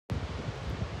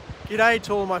G'day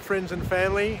to all my friends and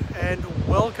family, and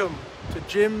welcome to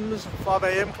Jim's 5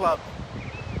 a.m. Club.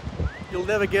 You'll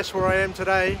never guess where I am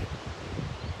today.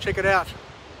 Check it out.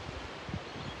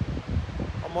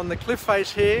 I'm on the cliff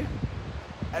face here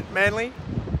at Manly,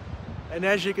 and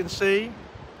as you can see,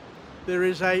 there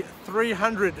is a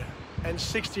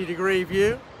 360-degree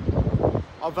view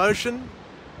of ocean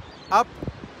up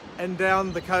and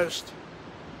down the coast.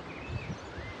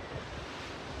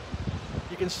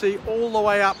 You can see all the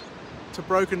way up to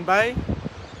Broken Bay,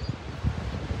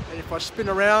 and if I spin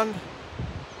around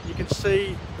you can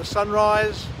see the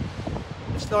sunrise.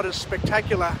 It's not as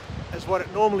spectacular as what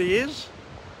it normally is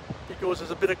because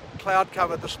there's a bit of cloud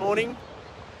cover this morning,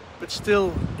 but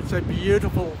still it's a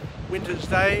beautiful winter's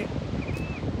day.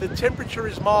 The temperature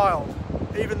is mild,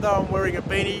 even though I'm wearing a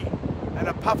beanie and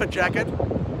a puffer jacket.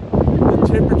 The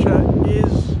temperature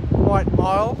is quite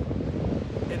mild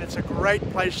and it's a great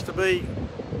place to be.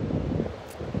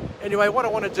 Anyway, what I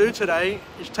want to do today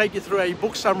is take you through a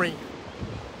book summary.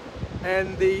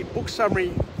 And the book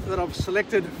summary that I've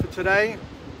selected for today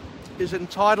is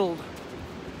entitled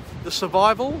The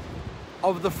Survival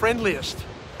of the Friendliest.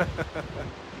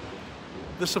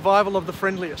 The Survival of the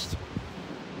Friendliest.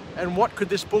 And what could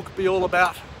this book be all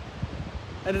about?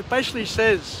 And it basically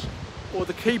says, or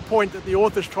the key point that the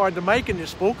author's trying to make in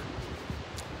this book,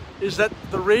 is that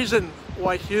the reason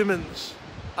why humans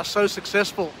are so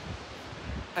successful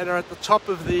and are at the top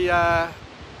of the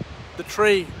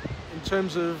tree in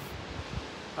terms of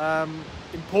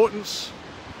importance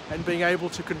and being able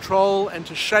to control and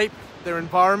to shape their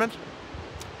environment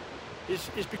is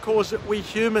because that we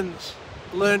humans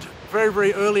learned very,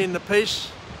 very early in the piece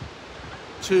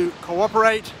to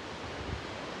cooperate,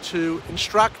 to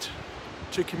instruct,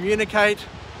 to communicate,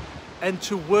 and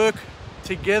to work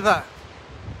together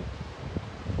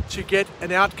to get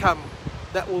an outcome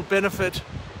that will benefit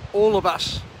all of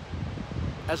us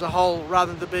as a whole,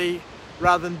 rather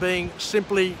than being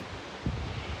simply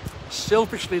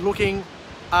selfishly looking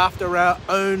after our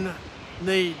own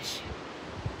needs.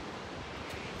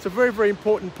 It's a very, very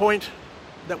important point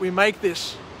that we make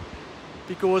this,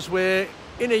 because we're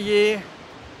in a year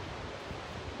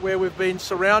where we've been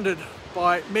surrounded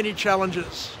by many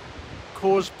challenges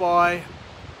caused by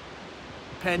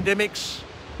pandemics,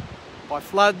 by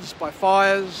floods, by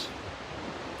fires,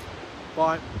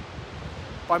 by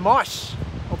mice,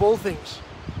 of all things.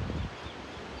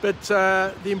 But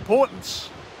the importance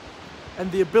and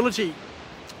the ability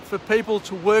for people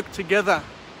to work together,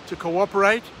 to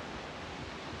cooperate,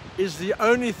 is the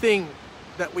only thing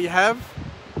that we have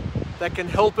that can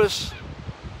help us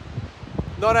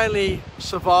not only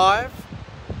survive,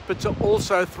 but to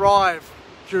also thrive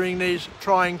during these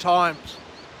trying times.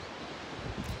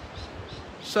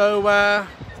 So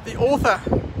the author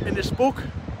in this book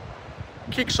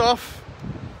kicks off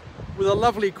with a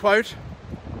lovely quote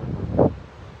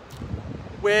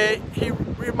where he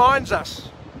reminds us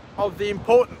of the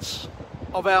importance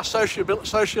of our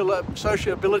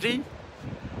sociability,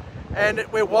 and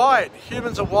we're wired,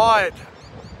 humans are wired,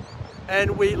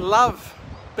 and we love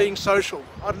being social.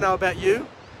 I don't know about you,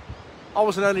 I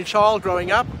was an only child growing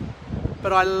up,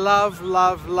 but I loved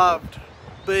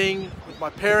being with my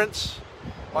parents,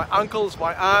 my uncles,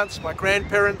 my aunts, my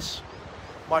grandparents,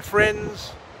 my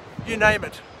friends, you name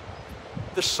it.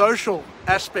 The social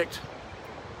aspect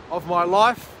of my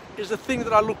life is the thing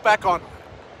that I look back on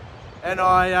and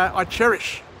I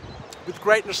cherish with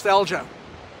great nostalgia.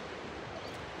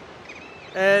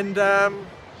 And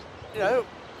you know,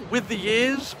 with the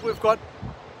years we've got,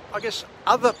 I guess,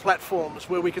 other platforms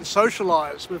where we can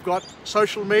socialize. We've got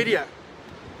social media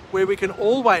where we can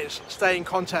always stay in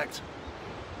contact.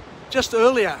 Just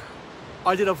earlier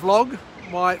I did a vlog,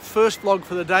 my first vlog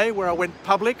for the day, where I went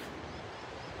public,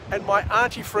 and my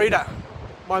Auntie Frida,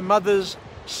 my mother's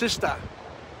sister,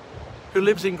 who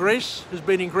lives in Greece, who's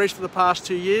been in Greece for the past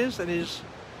 2 years and is,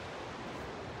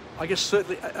 I guess,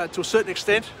 certainly to a certain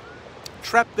extent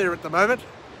trapped there at the moment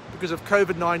because of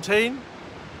COVID-19.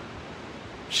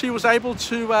 She was able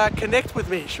to connect with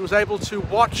me. She was able to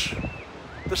watch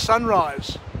the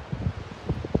sunrise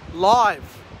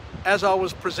live as I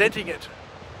was presenting it,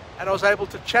 and I was able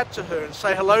to chat to her and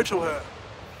say hello to her.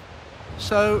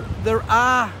 So there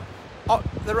are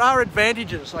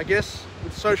advantages, I guess,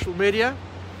 with social media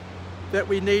that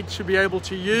we need to be able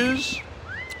to use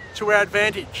to our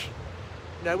advantage.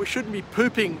 You know, we shouldn't be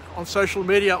pooping on social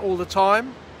media all the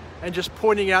time and just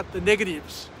pointing out the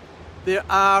negatives. There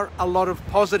are a lot of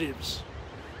positives.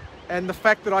 And the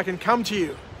fact that I can come to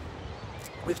you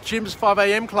with Jim's 5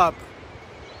 a.m. Club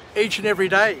each and every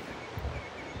day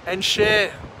and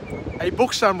share a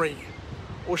book summary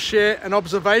or share an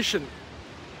observation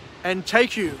and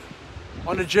take you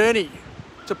on a journey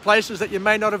to places that you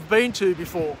may not have been to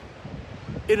before.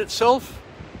 In itself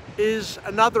is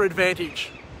another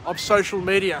advantage of social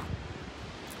media.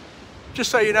 Just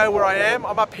so you know where I am,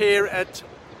 I'm up here at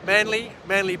Manly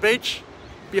Beach.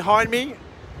 Behind me,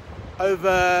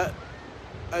 over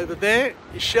there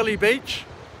is Shelley Beach,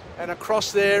 and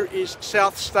across there is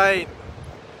South Stane.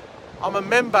 I'm a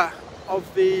member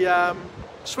of the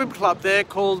swim club there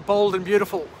called Bold and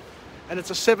Beautiful, and it's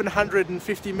a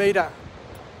 750 metre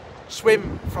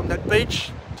swim from that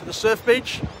beach to the surf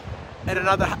beach and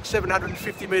another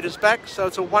 750 metres back, so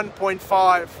it's a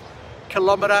 1.5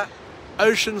 kilometre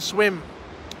ocean swim,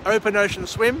 open ocean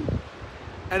swim,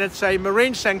 and it's a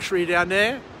marine sanctuary down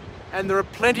there, and there are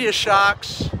plenty of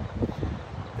sharks,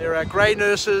 there are grey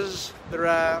nurses, there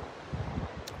are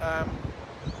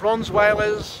bronze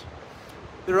whalers,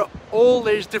 there are all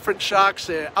these different sharks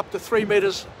there, up to 3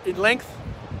 metres in length,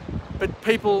 but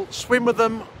people swim with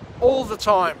them all the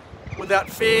time without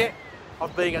fear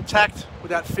of being attacked,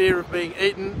 without fear of being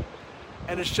eaten,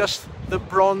 and it's just the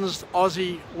bronzed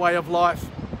Aussie way of life.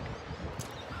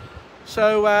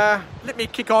 So let me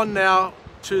kick on now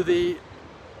to the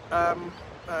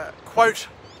quote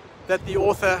that the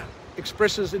author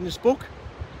expresses in this book,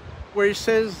 where he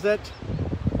says that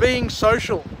being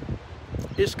social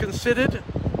is considered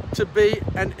to be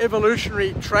an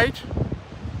evolutionary trait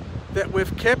that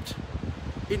we've kept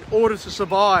in order to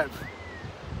survive.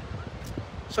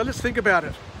 So let's think about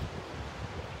it.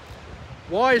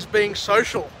 Why is being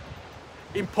social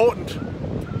important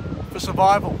for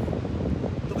survival?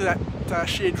 Look at that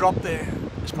sheer drop there.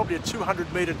 It's probably a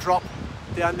 200-metre drop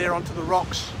down there onto the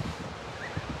rocks.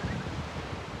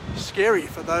 Scary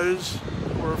for those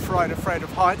who are afraid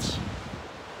of heights.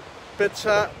 But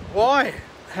why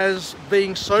has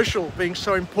being social been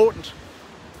so important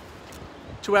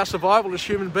to our survival as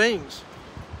human beings,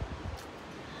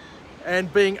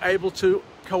 and being able to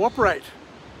cooperate?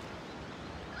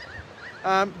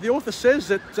 The author says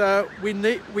that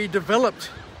we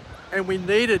developed and we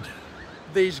needed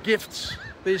these gifts,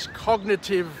 these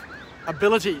cognitive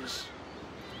abilities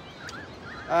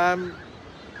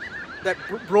that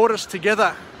brought us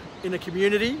together in a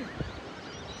community,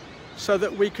 so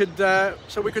that we could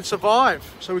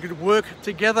survive, so we could work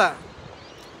together,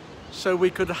 so we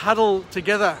could huddle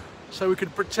together, so we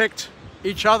could protect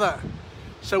each other,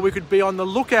 so we could be on the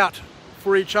lookout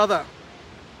for each other.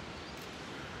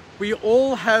 We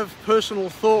all have personal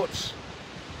thoughts.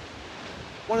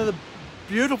 One of the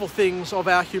beautiful things of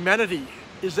our humanity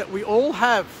is that we all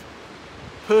have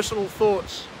personal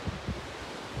thoughts,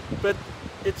 but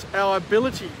it's our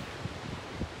ability,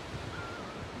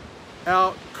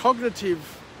 our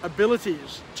cognitive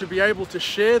abilities to be able to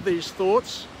share these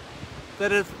thoughts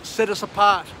that have set us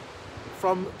apart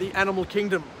from the animal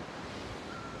kingdom.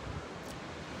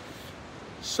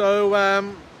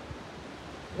 So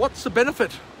what's the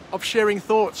benefit of sharing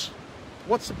thoughts?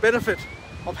 What's the benefit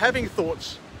of having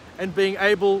thoughts and being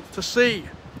able to see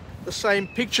the same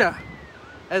picture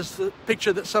as the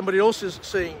picture that somebody else is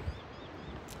seeing?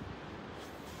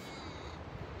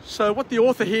 So what the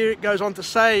author here goes on to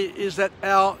say is that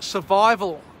our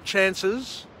survival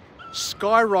chances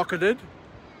skyrocketed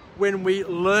when we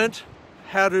learnt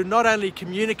how to not only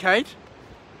communicate,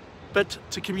 but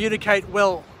to communicate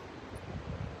well,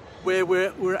 where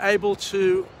we're able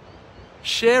to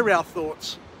share our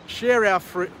thoughts, share our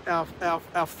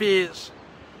fears,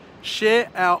 share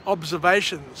our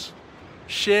observations,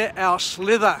 share our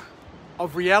slither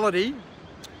of reality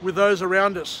with those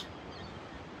around us.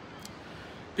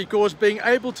 Because being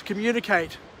able to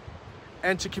communicate,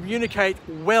 and to communicate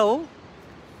well,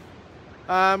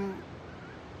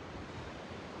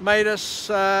 made us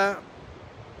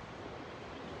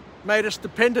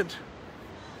dependent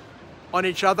on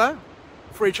each other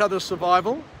for each other's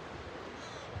survival,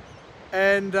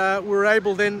 and we're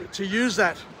able then to use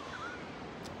that,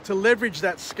 to leverage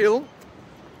that skill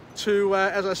to,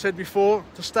 as I said before,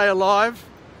 to stay alive,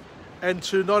 and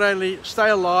to not only stay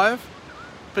alive,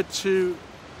 but to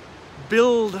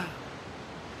build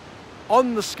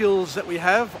on the skills that we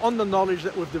have, on the knowledge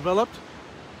that we've developed,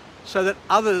 so that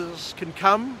others can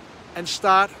come and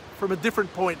start from a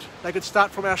different point. They could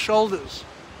start from our shoulders.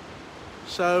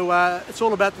 So it's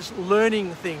all about this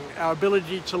learning thing, our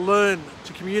ability to learn,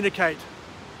 to communicate.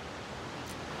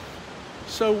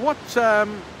 So what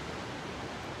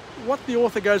the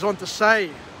author goes on to say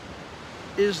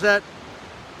is that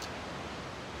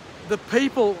the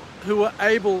people who are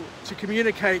able to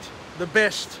communicate the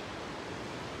best,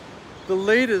 the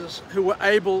leaders who were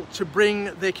able to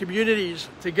bring their communities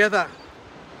together,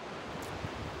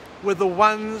 were the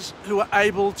ones who were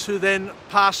able to then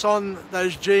pass on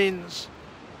those genes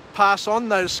pass on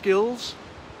those skills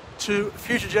to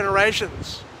future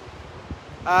generations.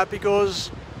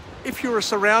 Because if you were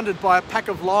surrounded by a pack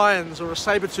of lions or a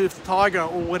saber-toothed tiger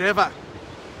or whatever,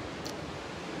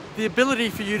 the ability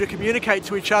for you to communicate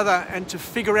to each other and to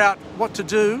figure out what to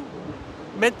do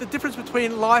meant the difference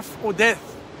between life or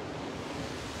death.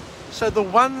 So the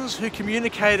ones who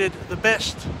communicated the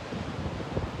best,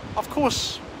 of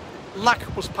course, luck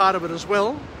was part of it as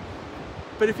well,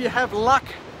 but if you have luck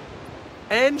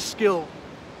and skill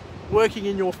working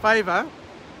in your favour,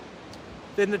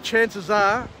 then the chances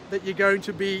are that you're going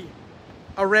to be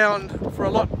around for a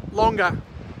lot longer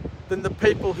than the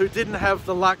people who didn't have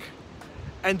the luck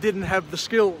and didn't have the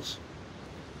skills.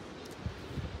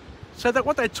 So that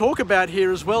what they talk about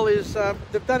here as well is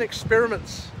they've done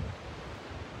experiments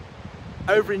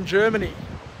over in Germany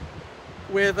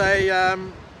where they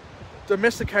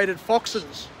domesticated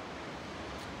foxes.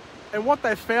 And what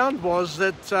they found was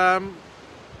that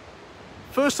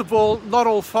first of all, not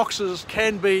all foxes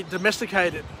can be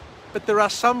domesticated, but there are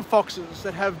some foxes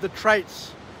that have the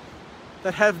traits,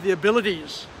 that have the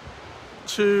abilities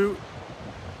to,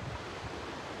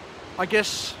 I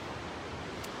guess,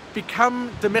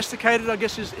 become domesticated, I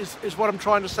guess is what I'm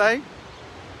trying to say.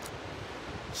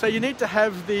 So you need to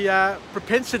have the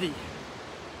propensity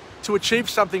to achieve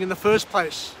something in the first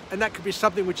place, and that could be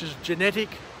something which is genetic,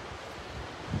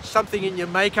 something in your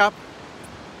makeup.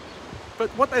 But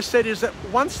what they said is that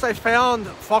once they found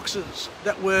foxes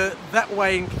that were that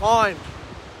way inclined,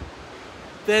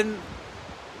 then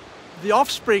the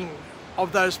offspring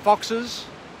of those foxes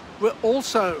were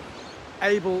also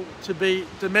able to be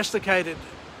domesticated,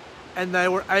 and they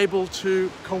were able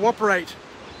to cooperate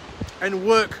and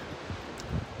work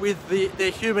with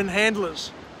their human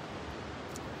handlers.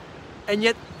 And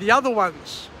yet the other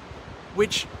ones,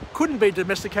 which couldn't be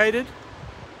domesticated,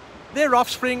 their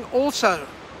offspring also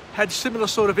had similar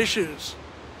sort of issues.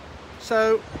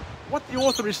 So what the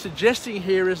author is suggesting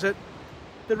here is that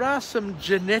there are some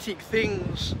genetic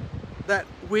things that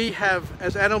we have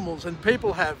as animals and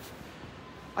people have,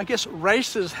 I guess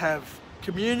races have,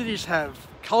 communities have,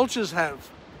 cultures have,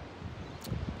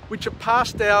 which are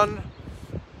passed down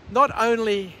not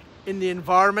only in the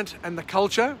environment and the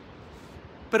culture,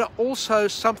 but are also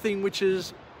something which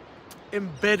is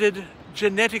embedded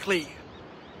genetically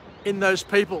in those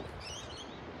people.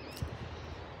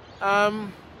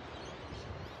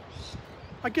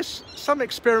 I guess some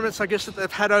experiments that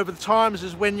they've had over the times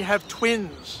is when you have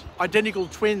twins, identical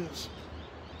twins,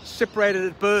 separated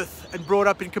at birth and brought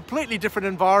up in completely different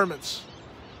environments,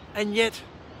 and yet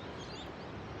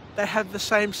they have the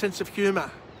same sense of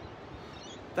humour.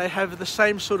 They have the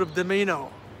same sort of demeanour.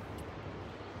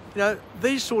 You know,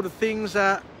 these sort of things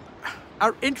are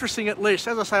interesting at least.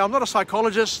 As I say, I'm not a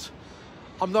psychologist.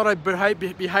 I'm not a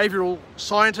behavioural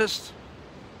scientist.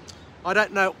 I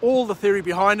don't know all the theory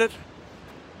behind it.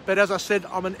 But as I said,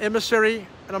 I'm an emissary,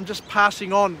 and I'm just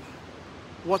passing on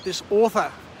what this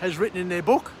author has written in their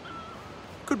book.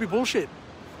 Could be bullshit,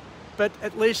 but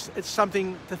at least it's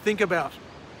something to think about.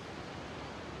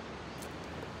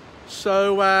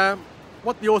 So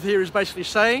what the author here is basically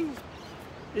saying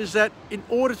is that in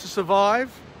order to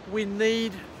survive, we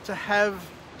need to have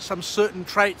some certain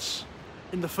traits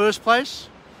in the first place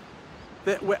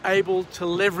that we're able to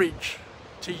leverage,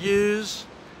 to use,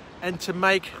 and to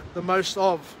make the most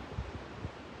of.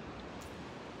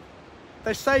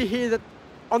 They say here that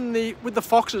with the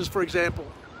foxes, for example,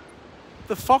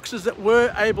 the foxes that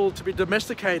were able to be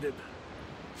domesticated,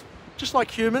 just like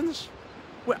humans,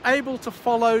 were able to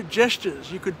follow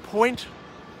gestures. You could point,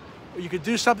 or you could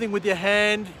do something with your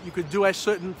hand, you could do a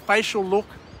certain facial look.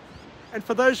 And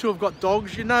for those who have got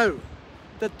dogs, you know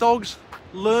that dogs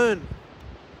learn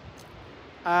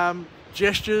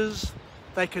gestures,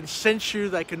 they can sense you,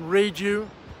 they can read you.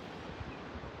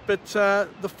 But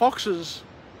the foxes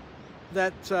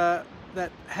that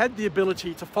had the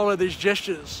ability to follow these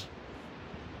gestures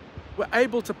were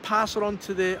able to pass it on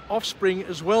to their offspring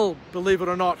as well, believe it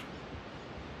or not.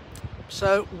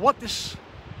 So what this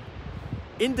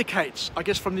indicates, I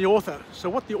guess, from the author, so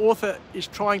what the author is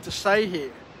trying to say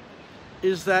here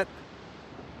is that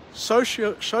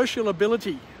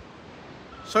sociability,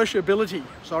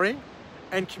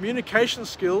 and communication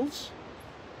skills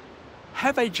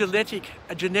have a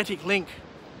genetic link.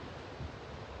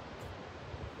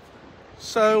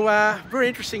 So very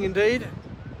interesting indeed.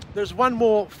 There's one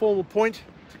more formal point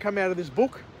to come out of this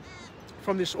book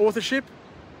from this authorship,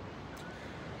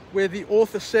 where the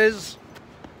author says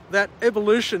that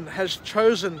evolution has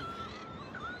chosen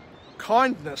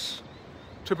kindness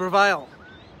to prevail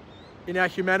in our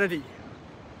humanity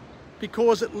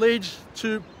because it leads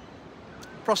to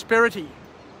prosperity.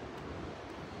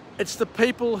 It's the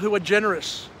people who are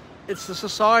generous. It's the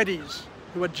societies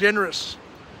who are generous.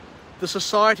 The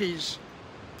societies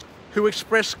who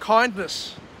express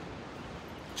kindness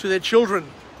to their children,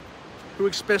 who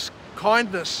express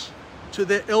kindness to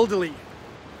their elderly,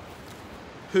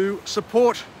 who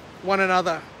support one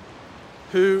another,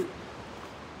 who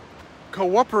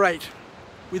cooperate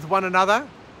with one another.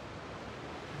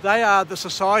 They are the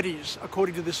societies,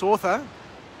 according to this author,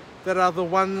 that are the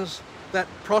ones that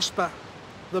prosper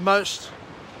the most.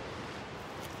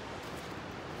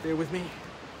 Bear with me.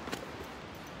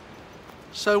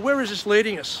 So where is this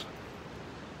leading us?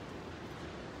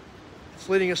 It's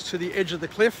leading us to the edge of the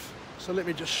cliff. So let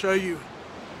me just show you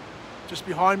just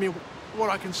behind me what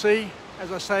I can see.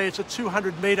 As I say, it's a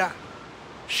 200-metre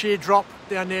sheer drop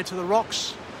down there to the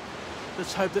rocks.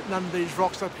 Let's hope that none of these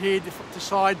rocks up here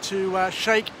decide to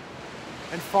shake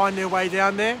and find their way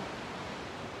down there.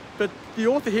 But the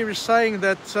author here is saying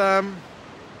that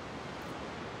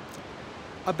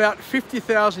about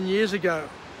 50,000 years ago,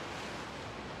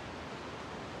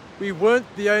 we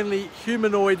weren't the only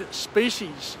humanoid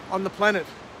species on the planet.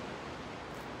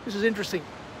 This is interesting.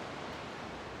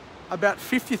 About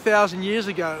 50,000 years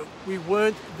ago, we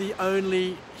weren't the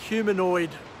only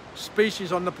humanoid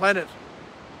species on the planet.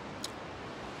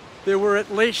 There were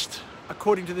at least,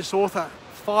 according to this author,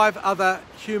 5 other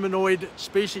humanoid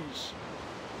species.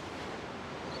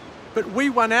 But we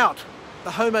won out.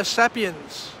 The Homo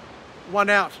sapiens won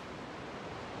out.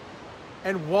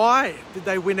 And why did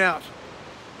they win out?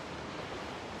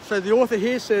 So the author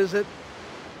here says that,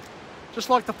 just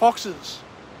like the foxes,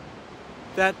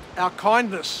 that our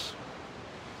kindness,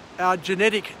 our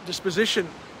genetic disposition,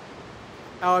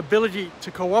 our ability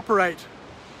to cooperate,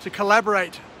 to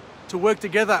collaborate, to work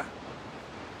together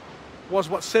was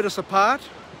what set us apart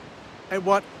and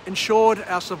what ensured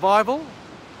our survival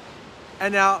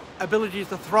and our ability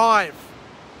to thrive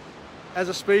as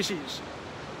a species.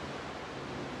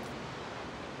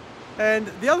 And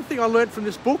the other thing I learned from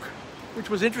this book, which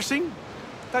was interesting,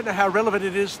 don't know how relevant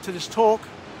it is to this talk,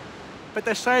 but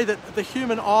they say that the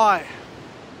human eye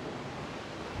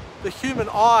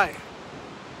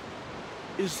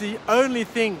is the only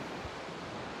thing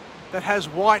that has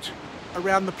white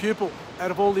around the pupil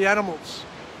out of all the animals.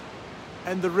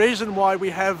 And the reason why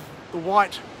we have the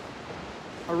white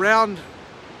around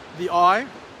the eye,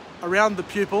 around the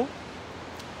pupil,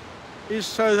 is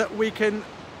so that we can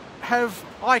have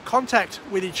eye contact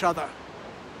with each other.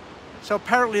 So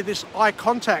apparently this eye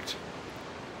contact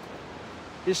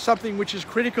is something which is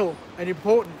critical and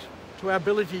important to our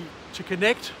ability to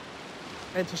connect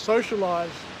and to socialise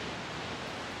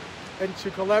and to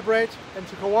collaborate and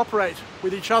to cooperate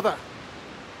with each other.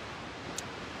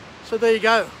 So there you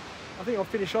go. I think I'll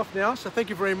finish off now. So thank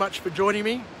you very much for joining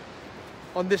me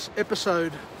on this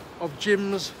episode of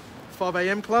Jim's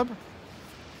 5am Club,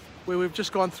 where we've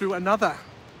just gone through another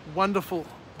wonderful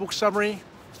book summary.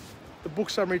 The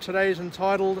book summary today is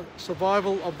entitled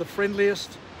Survival of the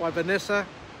Friendliest by Vanessa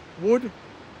Wood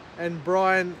and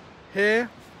Brian Hare.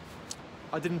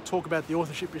 I didn't talk about the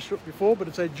authorship before, but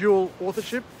it's a dual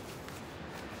authorship.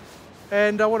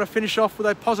 And I want to finish off with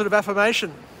a positive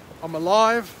affirmation. I'm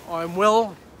alive, I'm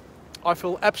well, I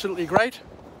feel absolutely great.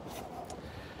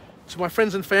 To my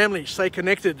friends and family, stay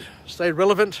connected, stay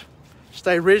relevant,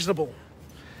 stay reasonable.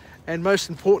 And most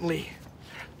importantly,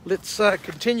 let's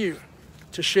continue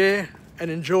to share and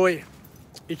enjoy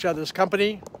each other's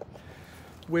company,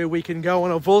 where we can go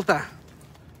on a volta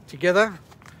together,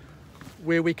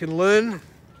 where we can learn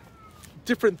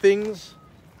different things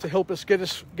to help us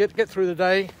get through the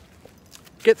day,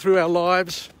 get through our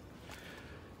lives,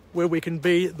 where we can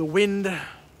be the wind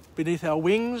beneath our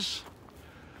wings,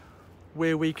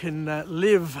 where we can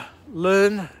live,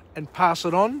 learn and pass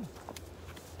it on,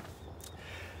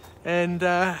 and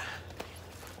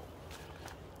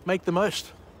make the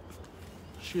most,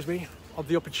 of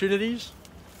the opportunities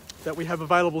that we have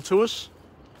available to us,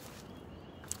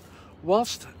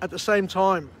 whilst at the same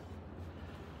time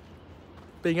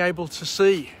being able to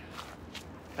see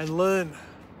and learn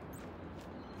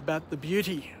about the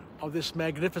beauty of this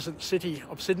magnificent city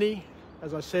of Sydney.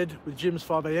 As I said, with Jim's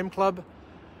 5am Club,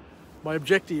 my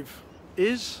objective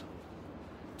is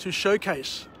to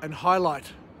showcase and highlight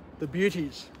the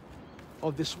beauties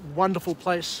of this wonderful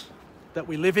place that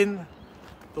we live in,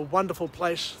 the wonderful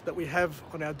place that we have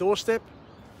on our doorstep,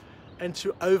 and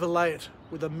to overlay it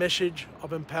with a message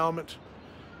of empowerment,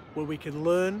 where we can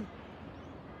learn,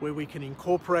 where we can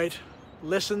incorporate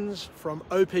lessons from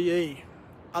OPE,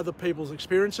 other people's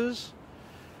experiences,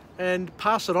 and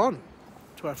pass it on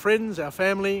to our friends, our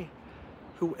family,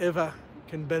 whoever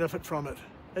can benefit from it.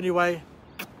 Anyway,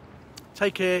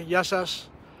 take care, yasas.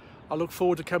 I look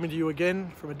forward to coming to you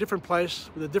again from a different place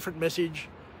with a different message,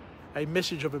 a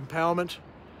message of empowerment,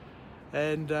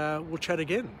 and we'll chat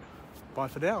again. Bye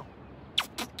for now.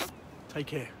 Take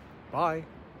care. Bye.